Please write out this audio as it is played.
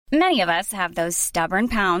Many of us have those stubborn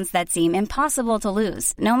pounds that seem impossible to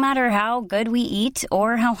lose, no matter how good we eat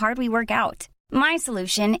or how hard we work out. My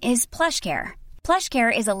solution is PlushCare.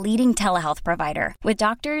 PlushCare is a leading telehealth provider with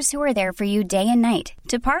doctors who are there for you day and night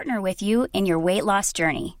to partner with you in your weight loss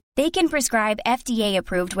journey. They can prescribe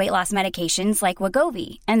FDA-approved weight loss medications like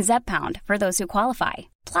Wegovy and Zepbound for those who qualify.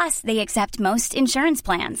 Plus, they accept most insurance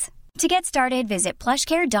plans. To get started, visit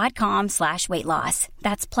plushcare.com/weightloss.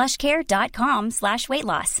 That's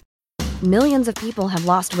plushcare.com/weightloss. Millions of people have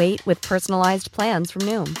lost weight with personalized plans from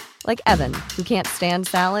Noom. Like Evan, who can't stand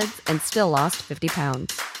salads and still lost 50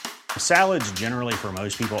 pounds. Salads generally for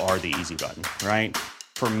most people are the easy button, right?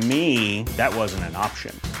 For me, that wasn't an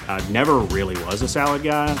option. I never really was a salad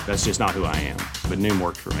guy. That's just not who I am. But Noom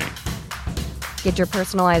worked for me. Get your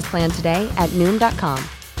personalized plan today at Noom.com.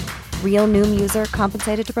 Real Noom user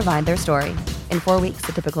compensated to provide their story. In 4 weeks,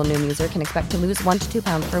 the typical Noom user can expect to lose 1 to 2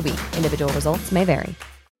 pounds per week. Individual results may vary.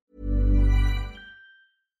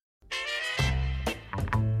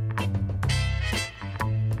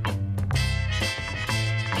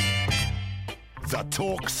 The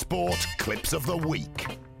Talk Sport Clips of the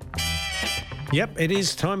Week. Yep, it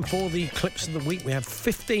is time for the Clips of the Week. We have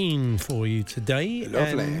 15 for you today.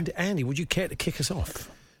 Lovely. And Andy, would you care to kick us off?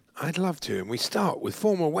 I'd love to, and we start with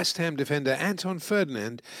former West Ham defender Anton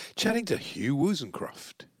Ferdinand chatting to Hugh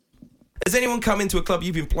Wozencroft. Has anyone come into a club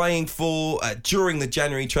you've been playing for during the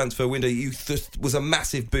January transfer window you thought was a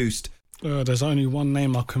massive boost? There's only one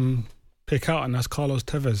name I can pick out, and that's Carlos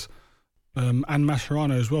Tevez. And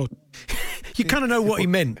Mascherano as well. You kind of know what he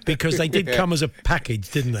meant, because they did come as a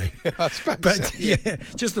package, didn't they? I suppose But so, yeah,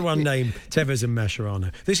 just the one name, Tevez and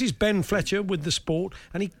Mascherano. This is Ben Fletcher with The Sport,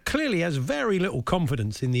 and he clearly has very little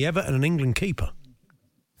confidence in the Everton and England keeper.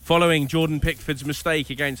 Following Jordan Pickford's mistake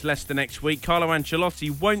against Leicester next week, Carlo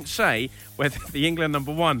Ancelotti won't say whether the England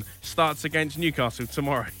number one starts against Newcastle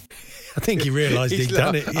tomorrow. I think he realised he'd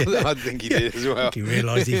done it. Yeah. I think he did as well. I think he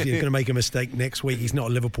realised he's going to make a mistake next week. He's not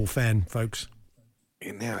a Liverpool fan, folks.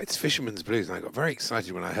 And now it's Fisherman's Blues, and I got very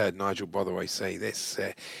excited when I heard Nigel Botherway say this.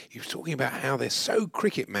 He was talking about how they're so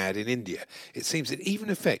cricket mad in India. It seems it even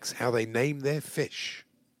affects how they name their fish.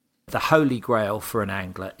 The holy grail for an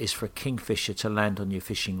angler is for a kingfisher to land on your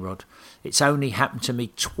fishing rod. It's only happened to me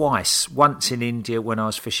twice. Once in India when I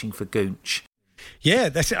was fishing for goonch. Yeah,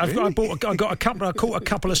 that's it. I caught a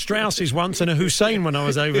couple of Strausses once and a Hussein when I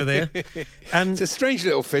was over there. And it's a strange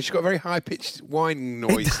little fish. It's got a very high-pitched whining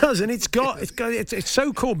noise. It does, and it's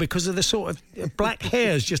so cool because of the sort of black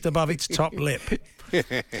hairs just above its top lip.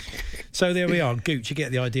 So there we are, Gooch, you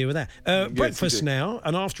get the idea with that. Breakfast now,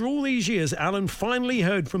 and after all these years, Alan finally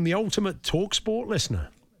heard from the ultimate TalkSport listener.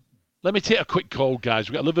 Let me take a quick call, guys.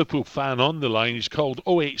 We've got a Liverpool fan on the line. He's called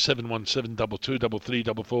 08717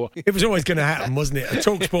 223344. It was always going to happen, wasn't it? A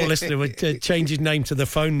TalkSport listener would change his name to the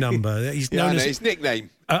phone number. He's known as his nickname.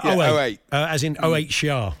 08. As in 08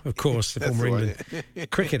 Shah, of course, the former England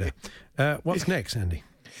cricketer. What's next, Andy?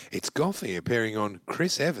 It's Goffey appearing on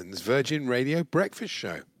Chris Evans' Virgin Radio Breakfast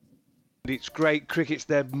Show. It's great. Cricket's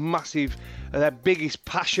their biggest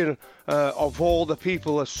passion of all. The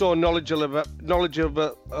people are so knowledgeable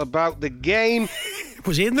about the game.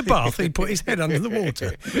 Was he in the bath? He put his head under the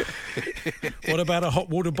water. What about a hot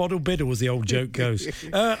water bottle biddle, as the old joke goes?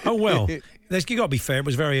 You've got to be fair, it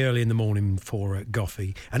was very early in the morning for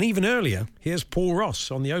Goffey. And even earlier, here's Paul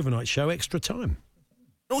Ross on the overnight show Extra Time.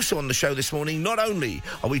 Also on the show this morning, not only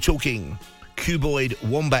are we talking cuboid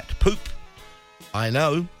wombat poop, I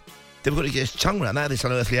know, they've got to get his tongue around that this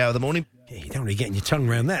unearthly hour of the morning. Yeah, you don't really get your tongue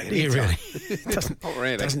around that, do you, really? Not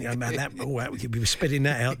really. Doesn't about that. Oh, you'd be spitting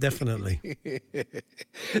that out, definitely.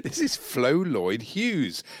 This is Flo Lloyd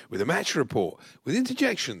Hughes with a match report with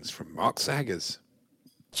interjections from Mark Saggers.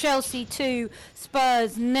 Chelsea 2,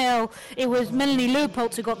 Spurs 0. It was Melanie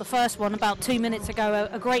Leupolz who got the first one about 2 minutes ago.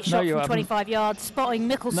 A great shot from 25 yards, spotting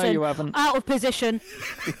Mickelson out of position.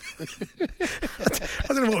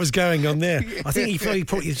 I don't know what was going on there. I think he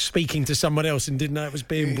thought he was speaking to someone else and didn't know it was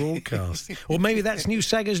being broadcast. Or maybe that's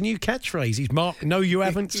Saggers' new catchphrase. He's Mark, no, you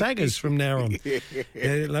haven't, Saggers from now on.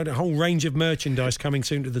 A whole range of merchandise coming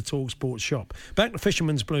soon to the TalkSport shop. Back to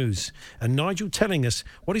Fisherman's Blues and Nigel telling us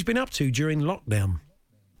what he's been up to during lockdown.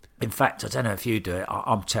 In fact, I don't know if you do it.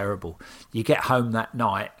 I'm terrible. You get home that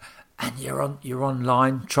night and you're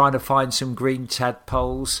online trying to find some green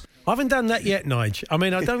tadpoles. I haven't done that yet, Nige. I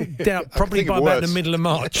mean, I don't doubt probably by about the middle of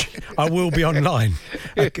March I will be online,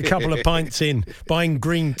 a couple of pints in, buying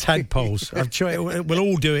green tadpoles. I'm sure we'll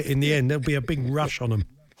all do it in the end. There'll be a big rush on them.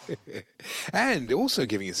 And also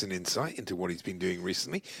giving us an insight into what he's been doing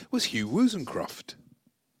recently was Hugh Wozencroft.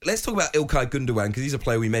 Let's talk about İlkay Gündoğan, because he's a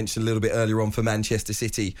player we mentioned a little bit earlier on for Manchester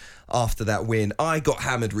City after that win. I got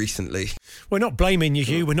hammered recently. We're not blaming you,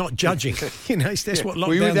 Hugh. We're not judging. That's what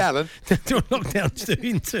Were you with Alan? lockdown's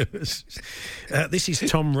doing to us. This is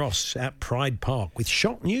Tom Ross at Pride Park with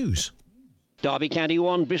Shot News. Derby County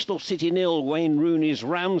 1, Bristol City 0. Wayne Rooney's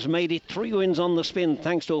Rams made it 3 wins on the spin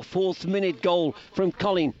thanks to a 4th-minute goal from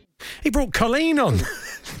Colin. He brought Colleen on.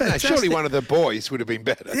 Surely one of the boys would have been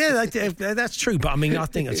better. Yeah, that's true. But I mean, I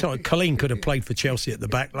think Colleen could have played for Chelsea at the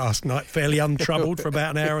back last night, fairly untroubled for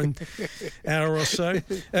about an hour or so.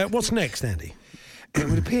 What's next, Andy? It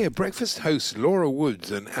would appear breakfast hosts Laura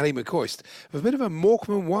Woods and Ali McCoist have a bit of a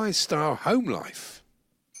Morecambe and Wise style home life.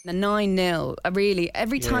 The 9-0, really,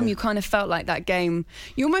 every time you kind of felt like that game,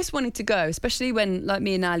 you almost wanted to go, especially when, like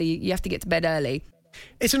me and Ali, you have to get to bed early.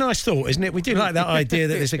 It's a nice thought, isn't it? We do like that idea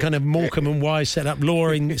that there's a kind of Morecambe and Wise set-up.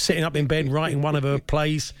 Laura sitting up in bed writing one of her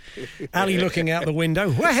plays. Ali looking out the window,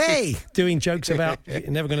 hey, doing jokes about you're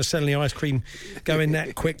never going to sell any ice cream going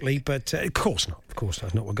that quickly. But of course not. Of course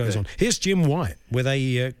that's not what goes on. Here's Jim White with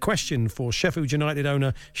a question for Sheffield United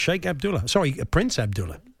owner Prince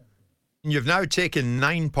Abdullah. You've now taken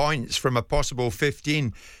 9 points from a possible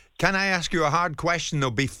 15. Can I ask you a hard question,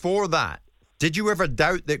 though, before that? Did you ever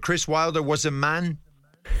doubt that Chris Wilder was a man?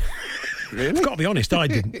 Really? I've got to be honest, I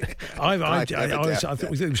didn't. I thought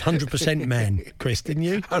it was 100% man, Chris, didn't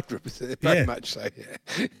you? 100%, very much so,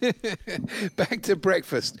 yeah. Back to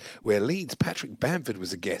breakfast, where Leeds' Patrick Bamford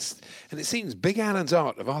was a guest. And it seems Big Alan's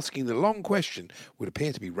art of asking the long question would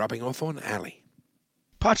appear to be rubbing off on Ali.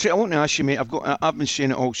 Patrick, I want to ask you, mate. I've been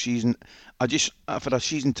saying it all season. For a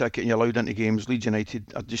season ticket and you're allowed into games, Leeds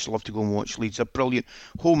United, I'd just love to go and watch Leeds. They're brilliant,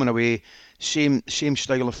 home and away, same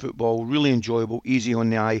style of football, really enjoyable, easy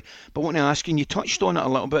on the eye. But I want to ask you, and you touched on it a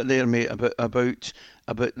little bit there, mate, about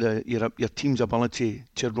your team's ability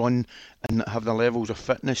to run and have the levels of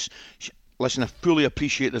fitness. Listen, I fully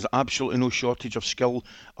appreciate there's absolutely no shortage of skill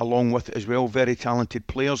along with it as well. Very talented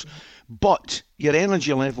players, but your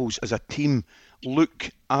energy levels as a team look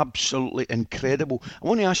absolutely incredible. I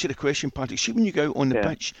want to ask you the question, Patrick. See, when you go out on the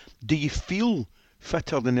pitch, do you feel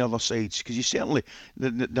fitter than the other sides? Because you certainly,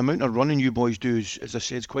 the amount of running you boys do, as I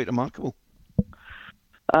said, is quite remarkable.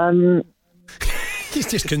 He's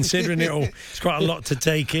just considering it all. It's quite a lot to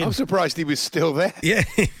take in. I'm surprised he was still there. Yeah.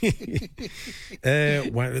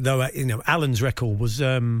 Alan's record was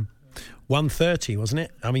 1:30, wasn't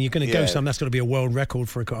it? I mean, you're going to go some. That's got to be a world record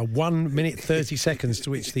for a 1 minute 30 seconds. To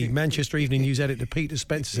which the Manchester Evening News editor Peter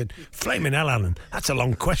Spencer said, "Flaming hell, Alan, that's a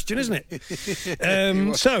long question, isn't it?"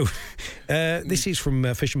 This is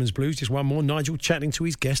from Fisherman's Blues. Just one more. Nigel chatting to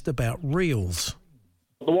his guest about reels.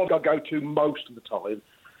 The one I go to most of the time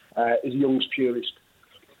is Young's Purist.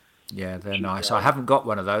 Yeah, they're nice. I haven't got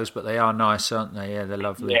one of those, but they are nice, aren't they? Yeah, they're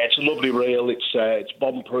lovely. Yeah, it's a lovely reel. It's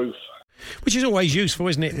bomb-proof. Which is always useful,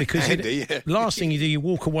 isn't it? Because last thing you do, you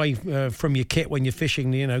walk away from your kit when you're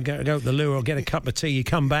fishing, go to the lure or get a cup of tea, you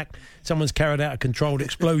come back, someone's carried out a controlled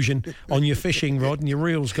explosion on your fishing rod and your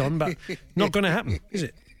reel's gone, but not going to happen, is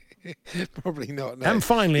it? Probably not, no. And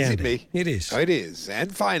finally, is Andy, it me? It is. Oh, it is.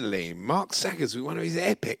 And finally, Mark Sackers with one of his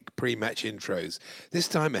epic pre-match intros, this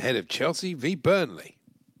time ahead of Chelsea v Burnley.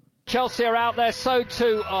 Chelsea are out there, so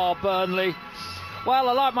too are Burnley. Well,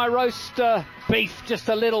 I like my roast beef just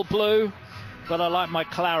a little blue, but I like my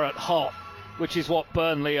claret hot, which is what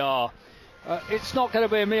Burnley are. It's not going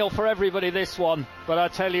to be a meal for everybody, this one, but I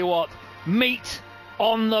tell you what, meat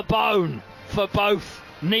on the bone for both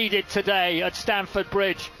needed today at Stamford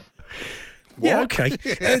Bridge. Yeah, okay.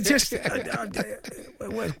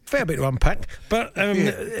 Fair bit to unpack. But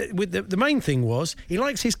with the main thing was he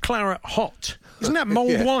likes his claret hot. Isn't that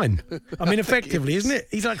mulled wine? I mean, effectively, isn't it?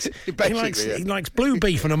 He likes blue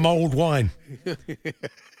beef and a mulled wine.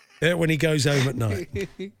 When he goes home at night.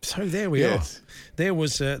 So there we are. There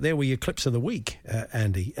were your clips of the week,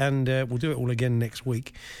 Andy, and we'll do it all again next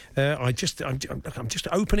week. I'm just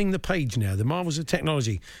opening the page now, the marvels of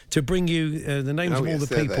technology, to bring you the names of all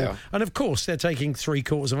the people, and of course they're taking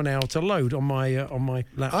 3/4 of an hour to load on my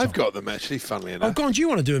laptop. I've got them actually, funnily enough. Oh, go on! Do you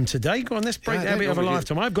want to do them today? Go on, let's break the habit of a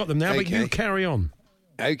lifetime. I've got them now, but you carry on.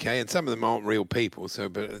 Okay, and some of them aren't real people,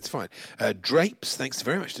 but it's fine. Drapes, thanks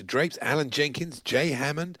very much to Drapes, Alan Jenkins, Jay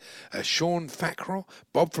Hammond, Sean Fackrell,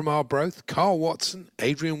 Bob from Arbroath, Carl Watson,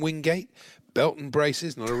 Adrian Wingate, Belton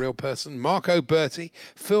Braces, not a real person, Marco Bertie,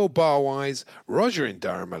 Phil Barwise, Roger in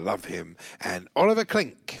Durham, I love him, and Oliver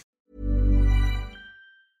Klink.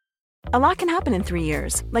 A lot can happen in 3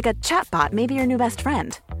 years, like a chatbot may be your new best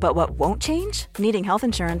friend. But what won't change? Needing health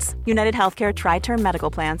insurance. United Healthcare Tri-Term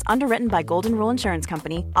Medical Plans, underwritten by Golden Rule Insurance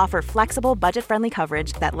Company, offer flexible, budget-friendly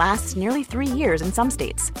coverage that lasts nearly 3 years in some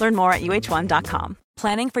states. Learn more at uh1.com.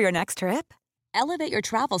 Planning for your next trip? Elevate your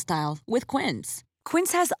travel style with Quince.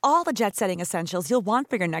 Quince has all the jet-setting essentials you'll want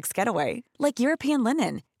for your next getaway, like European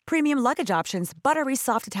linen, premium luggage options, buttery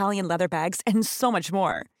soft Italian leather bags, and so much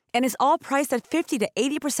more. And is all priced at 50 to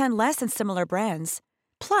 80% less than similar brands.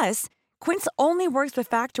 Plus, Quince only works with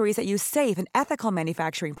factories that use safe and ethical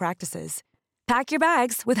manufacturing practices. Pack your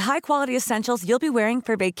bags with high-quality essentials you'll be wearing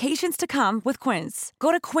for vacations to come with Quince.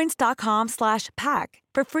 Go to quince.com/pack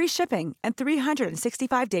for free shipping and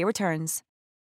 365-day returns.